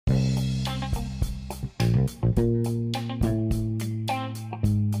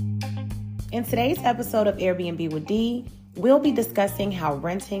In today's episode of Airbnb with D, we'll be discussing how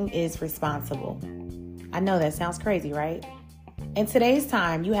renting is responsible. I know that sounds crazy, right? In today's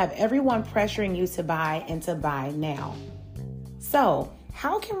time, you have everyone pressuring you to buy and to buy now. So,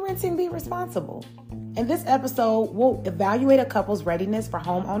 how can renting be responsible? In this episode, we'll evaluate a couple's readiness for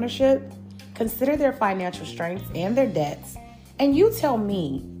home ownership, consider their financial strengths and their debts, and you tell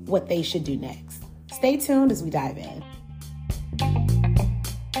me what they should do next. Stay tuned as we dive in.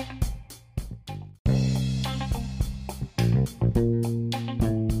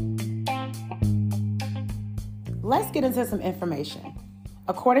 Let's get into some information.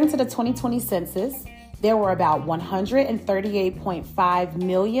 According to the 2020 census, there were about 138.5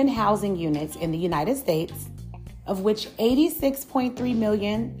 million housing units in the United States, of which 86.3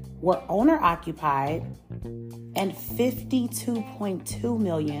 million were owner-occupied and 52.2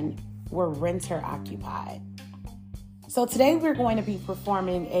 million were renter-occupied. So today we're going to be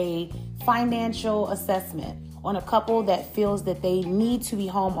performing a financial assessment on a couple that feels that they need to be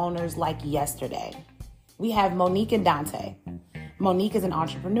homeowners like yesterday. We have Monique and Dante. Monique is an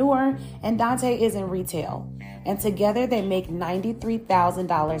entrepreneur and Dante is in retail. And together they make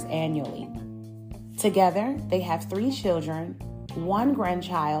 $93,000 annually. Together they have 3 children, 1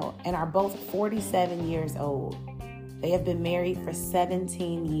 grandchild, and are both 47 years old. They have been married for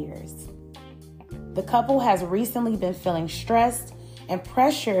 17 years. The couple has recently been feeling stressed and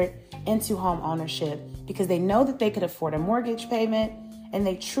pressured into home ownership because they know that they could afford a mortgage payment and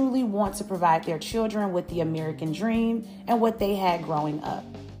they truly want to provide their children with the American dream and what they had growing up.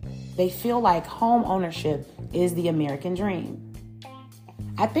 They feel like home ownership is the American dream.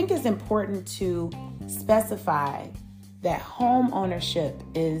 I think it's important to specify that home ownership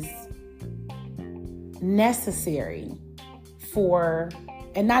is necessary for,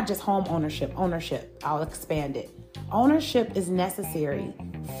 and not just home ownership, I'll expand it. Ownership is necessary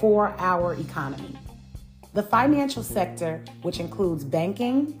for our economy. The financial sector, which includes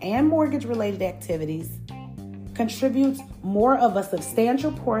banking and mortgage-related activities, contributes more of a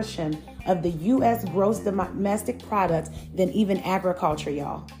substantial portion of the U.S. gross domestic product than even agriculture,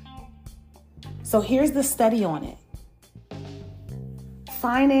 y'all. So here's the study on it.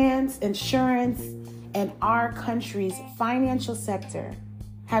 Finance, insurance, and our country's financial sector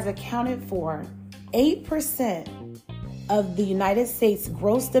has accounted for 8% of the United States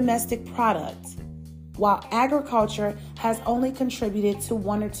gross domestic product, while agriculture has only contributed to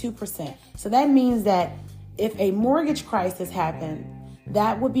 1 or 2%. So that means that if a mortgage crisis happened,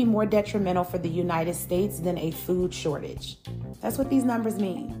 that would be more detrimental for the United States than a food shortage. That's what these numbers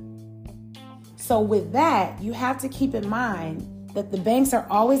mean. So with that, you have to keep in mind that the banks are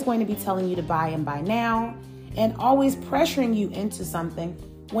always going to be telling you to buy and buy now, and always pressuring you into something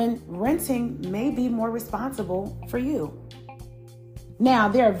when renting may be more responsible for you. Now,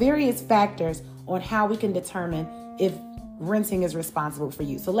 there are various factors on how we can determine if renting is responsible for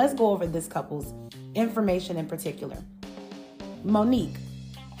you. So let's go over this couple's information in particular. Monique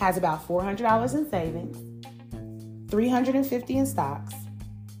has about $400 in savings, $350 in stocks,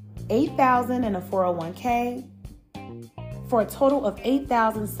 $8,000 in a 401k, for a total of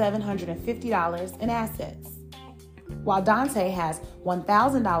 $8,750 in assets. While Dante has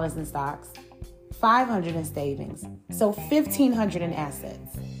 $1,000 in stocks, $500 in savings, so $1,500 in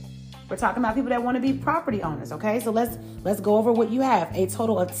assets. We're talking about people that want to be property owners, okay? So let's go over what you have. A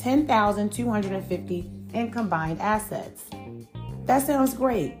total of $10,250 in combined assets. That sounds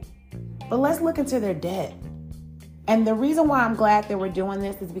great. But let's look into their debt. And the reason why I'm glad that we're doing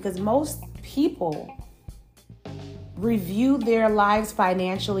this is because most people review their lives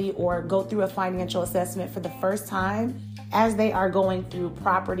financially or go through a financial assessment for the first time as they are going through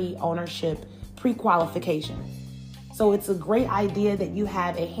property ownership pre-qualification. So it's a great idea that you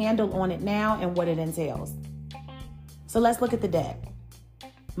have a handle on it now and what it entails. So let's look at the debt.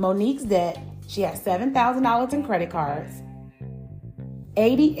 Monique's debt, she has $7,000 in credit cards,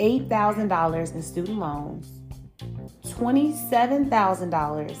 $88,000 in student loans,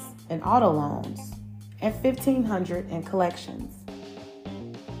 $27,000 in auto loans, and $1,500 in collections.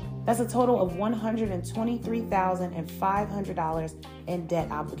 That's a total of $123,500 in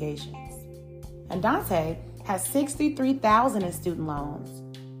debt obligations. And Dante has $63,000 in student loans,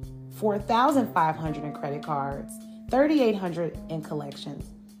 $4,500 in credit cards, $3,800 in collections,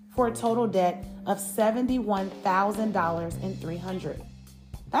 for a total debt of $71,300.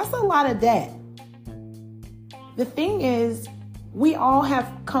 That's a lot of debt. The thing is, we all have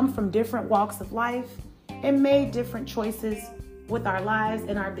come from different walks of life and made different choices with our lives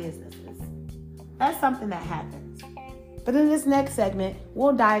and our businesses. That's something that happens. But in this next segment,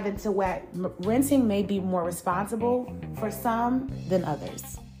 we'll dive into why renting may be more responsible for some than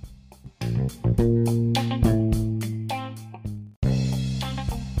others.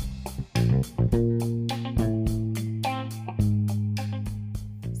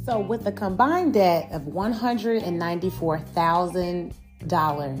 So with a combined debt of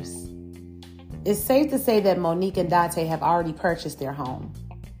 $194,000, it's safe to say that Monique and Dante have already purchased their home,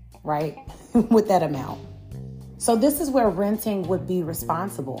 right? With that amount. So this is where renting would be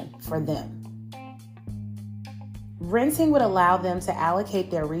responsible for them. Renting would allow them to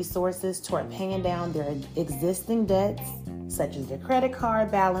allocate their resources toward paying down their existing debts, such as their credit card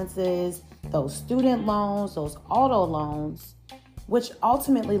balances, those student loans, those auto loans, which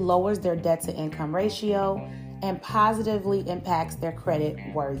ultimately lowers their debt to income ratio and positively impacts their credit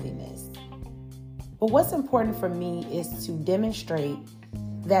worthiness. But what's important for me is to demonstrate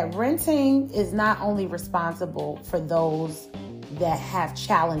that renting is not only responsible for those that have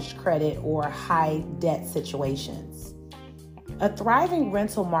challenged credit or high debt situations. A thriving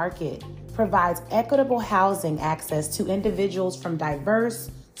rental market provides equitable housing access to individuals from diverse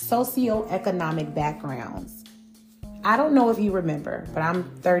socioeconomic backgrounds. I don't know if you remember, but I'm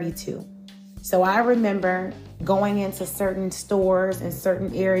 32. So I remember going into certain stores in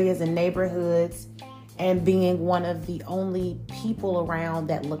certain areas and neighborhoods and being one of the only people around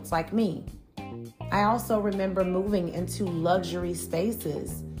that looked like me. I also remember moving into luxury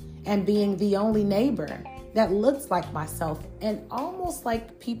spaces and being the only neighbor that looks like myself and almost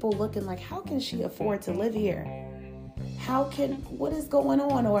like people looking like, how can she afford to live here? What is going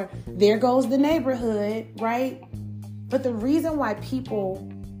on? Or there goes the neighborhood, right? But the reason why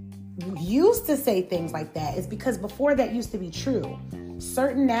people used to say things like that is because before that used to be true.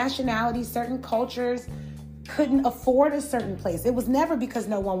 Certain nationalities, certain cultures couldn't afford a certain place. It was never because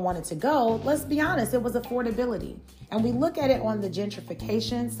no one wanted to go. Let's be honest, it was affordability. And we look at it on the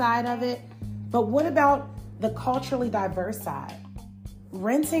gentrification side of it. But what about the culturally diverse side?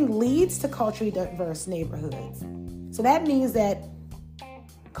 Renting leads to culturally diverse neighborhoods. So that means that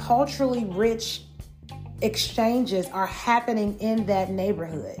culturally rich exchanges are happening in that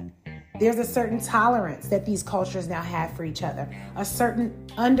neighborhood. There's a certain tolerance that these cultures now have for each other, a certain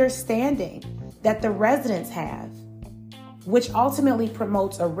understanding that the residents have, which ultimately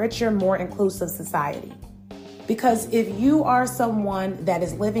promotes a richer, more inclusive society. Because if you are someone that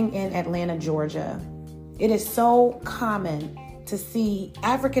is living in Atlanta, Georgia, it is so common to see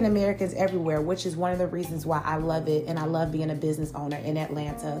African Americans everywhere, which is one of the reasons why I love it and I love being a business owner in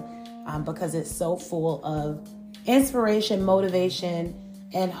Atlanta, because it's so full of inspiration, motivation,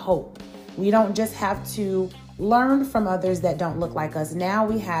 and hope. We don't just have to learn from others that don't look like us. Now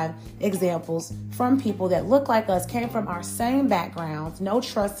we have examples from people that look like us, came from our same backgrounds, no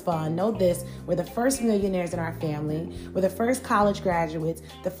trust fund, no this. We're the first millionaires in our family. We're the first college graduates,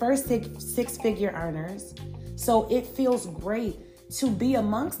 the first six-figure earners. So it feels great to be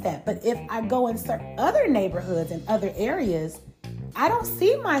amongst that. But if I go in certain other neighborhoods and other areas, I don't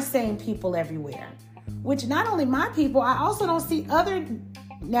see my same people everywhere, which not only my people, I also don't see other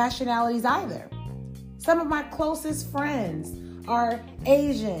nationalities either. Some of my closest friends are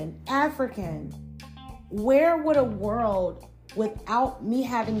Asian, African. Where would a world without me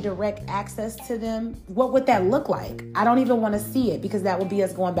having direct access to them, what would that look like? I don't even want to see it because that would be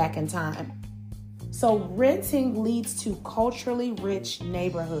us going back in time. So renting leads to culturally rich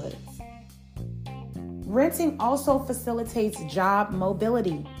neighborhoods. Renting also facilitates job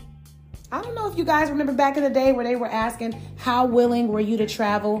mobility. I don't know if you guys remember back in the day where they were asking, how willing were you to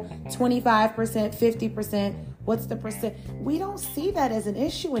travel? 25%, 50%, what's the percent? We don't see that as an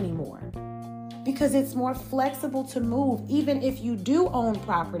issue anymore because it's more flexible to move. Even if you do own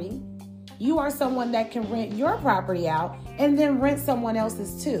property, you are someone that can rent your property out and then rent someone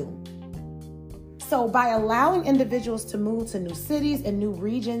else's too. So by allowing individuals to move to new cities and new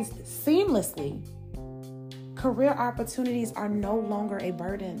regions seamlessly, career opportunities are no longer a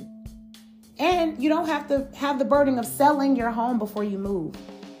burden. And you don't have to have the burden of selling your home before you move.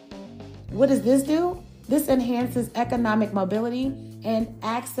 What does this do? This enhances economic mobility and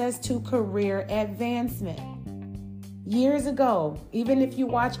access to career advancement. Years ago, even if you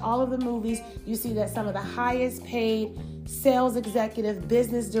watch all of the movies, you see that some of the highest paid sales executives,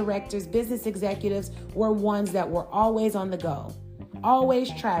 business directors, business executives were ones that were always on the go, always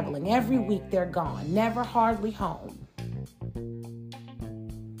traveling. Every week they're gone, never hardly home.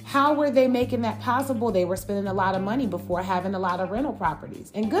 How were they making that possible? They were spending a lot of money before having a lot of rental properties.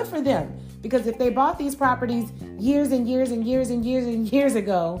 And good for them, because if they bought these properties years and years and years and years and years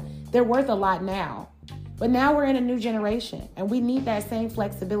ago, they're worth a lot now. But now we're in a new generation and we need that same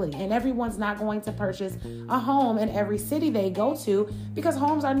flexibility. And everyone's not going to purchase a home in every city they go to because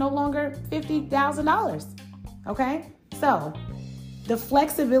homes are no longer $50,000. Okay? So the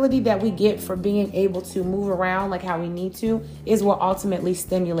flexibility that we get for being able to move around like how we need to is what ultimately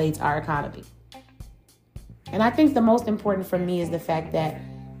stimulates our economy. And I think the most important for me is the fact that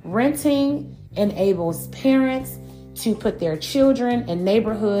renting enables parents to put their children in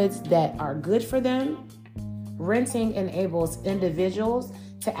neighborhoods that are good for them. Renting enables individuals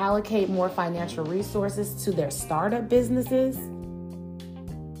to allocate more financial resources to their startup businesses.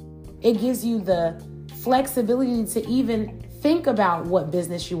 It gives you the flexibility to even think about what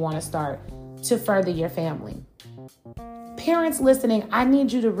business you want to start to further your family. Parents listening, I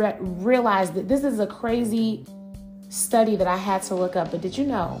need you to realize that this is a crazy study that I had to look up, but did you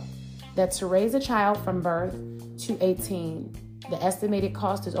know that to raise a child from birth to 18, the estimated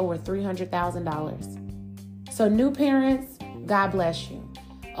cost is over $300,000? So new parents, God bless you.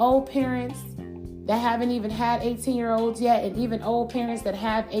 Old parents that haven't even had 18-year-olds yet, and even old parents that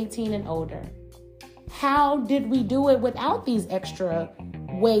have 18 and older. How did we do it without these extra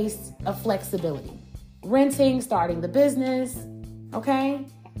ways of flexibility? Renting, starting the business, okay?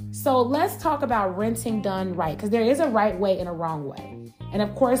 So let's talk about renting done right, because there is a right way and a wrong way. And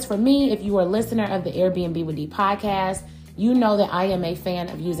of course, for me, if you are a listener of the Airbnb with D podcast, you know that I am a fan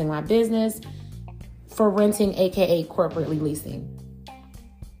of using my business for renting, aka corporately leasing.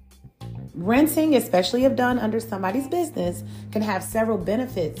 Renting, especially if done under somebody's business, can have several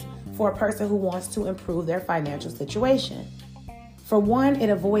benefits for a person who wants to improve their financial situation. For one, it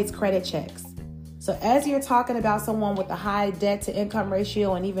avoids credit checks. So as you're talking about someone with a high debt to income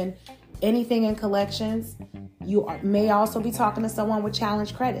ratio and even anything in collections, you may also be talking to someone with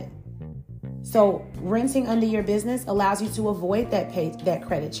challenged credit. So renting under your business allows you to avoid that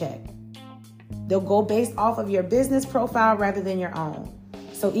credit check. They'll go based off of your business profile rather than your own.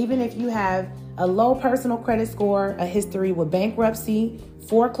 So even if you have a low personal credit score, a history with bankruptcy,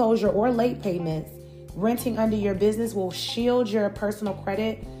 foreclosure, or late payments, renting under your business will shield your personal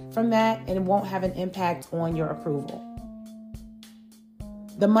credit from that and it won't have an impact on your approval.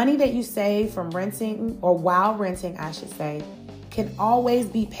 The money that you save from renting, or while renting, I should say, can always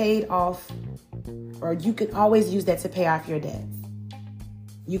be paid off, or you can always use that to pay off your debts.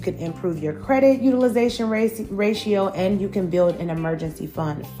 You can improve your credit utilization ratio, and you can build an emergency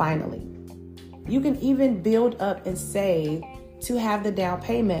fund, finally. You can even build up and save to have the down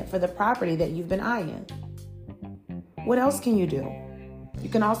payment for the property that you've been eyeing. What else can you do? You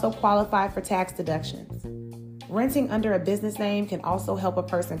can also qualify for tax deductions. Renting under a business name can also help a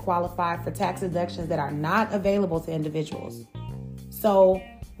person qualify for tax deductions that are not available to individuals. So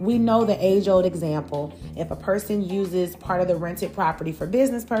we know the age-old example. If a person uses part of the rented property for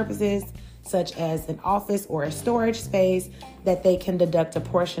business purposes, such as an office or a storage space, that they can deduct a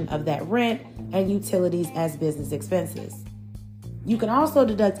portion of that rent and utilities as business expenses. You can also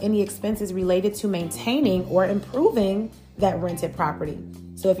deduct any expenses related to maintaining or improving that rented property.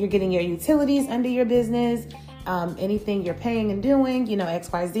 So if you're getting your utilities under your business, anything you're paying and doing,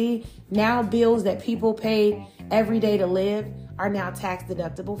 XYZ, now bills that people pay every day to live are now tax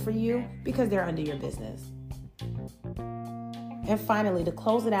deductible for you because they're under your business. And finally, to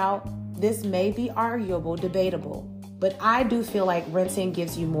close it out, this may be arguable, debatable, but I do feel like renting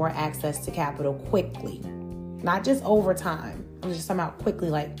gives you more access to capital quickly, not just over time. I'm just talking about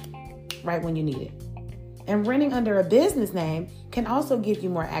quickly, like right when you need it. And renting under a business name can also give you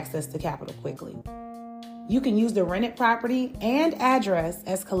more access to capital quickly. You can use the rented property and address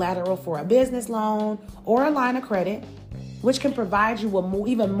as collateral for a business loan or a line of credit, which can provide you with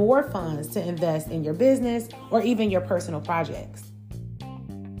even more funds to invest in your business or even your personal projects.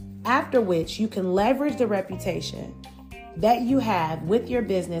 After which, you can leverage the reputation that you have with your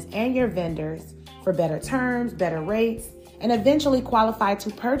business and your vendors for better terms, better rates, and eventually qualify to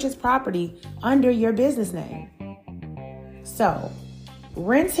purchase property under your business name. So,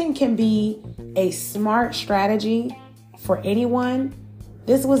 renting can be a smart strategy for anyone.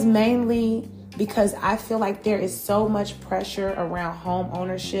 This was mainly because I feel like there is so much pressure around home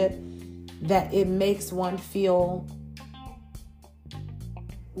ownership that it makes one feel,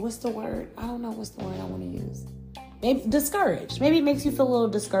 what's the word? I don't know what's the word I want to use. Maybe discouraged. Maybe it makes you feel a little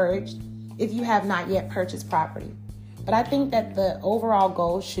discouraged if you have not yet purchased property. But I think that the overall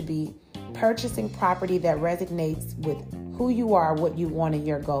goal should be purchasing property that resonates with who you are, what you want, and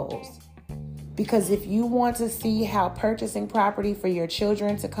your goals. Because if you want to see how purchasing property for your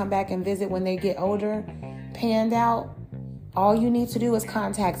children to come back and visit when they get older panned out, all you need to do is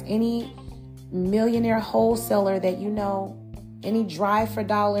contact any millionaire wholesaler that you know, any drive for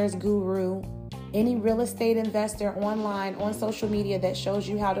dollars guru, any real estate investor online, on social media that shows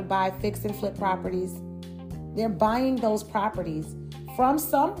you how to buy fix and flip properties, they're buying those properties from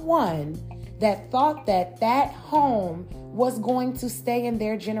someone that thought that that home was going to stay in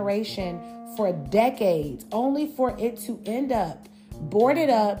their generation for decades, only for it to end up boarded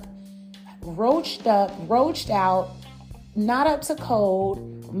up, roached out, not up to code,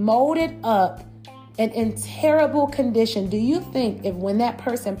 molded up, and in terrible condition. Do you think if when that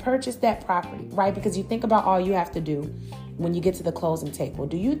person purchased that property, right, because you think about all you have to do when you get to the closing table,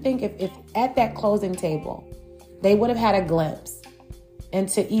 do you think if at that closing table they would have had a glimpse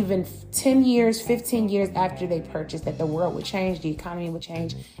into even 10 years, 15 years after they purchased, that the world would change, the economy would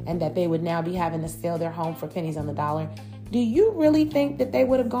change, and that they would now be having to sell their home for pennies on the dollar? Do you really think that they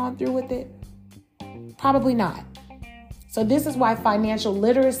would have gone through with it? Probably not. So this is why financial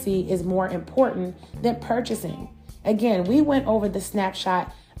literacy is more important than purchasing. Again, we went over the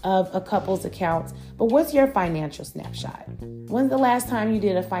snapshot of a couple's accounts, but what's your financial snapshot? When's the last time you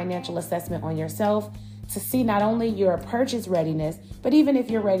did a financial assessment on yourself to see not only your purchase readiness, but even if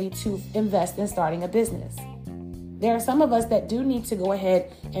you're ready to invest in starting a business? There are some of us that do need to go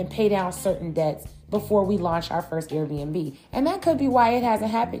ahead and pay down certain debts before we launch our first Airbnb. And that could be why it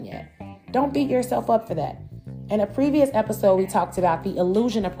hasn't happened yet. Don't beat yourself up for that. In a previous episode, we talked about the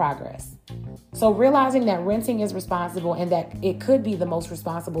illusion of progress. So realizing that renting is responsible and that it could be the most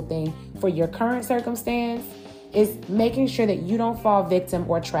responsible thing for your current circumstance is making sure that you don't fall victim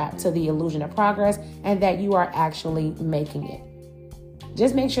or trapped to the illusion of progress and that you are actually making it.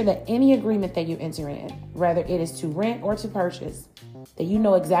 Just make sure that any agreement that you enter in, whether it is to rent or to purchase, that you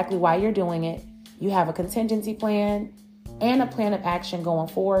know exactly why you're doing it. You have a contingency plan and a plan of action going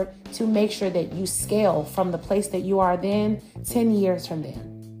forward to make sure that you scale from the place that you are then 10 years from then.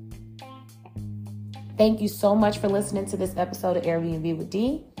 Thank you so much for listening to this episode of Airbnb with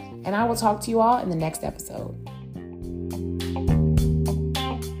D, and I will talk to you all in the next episode.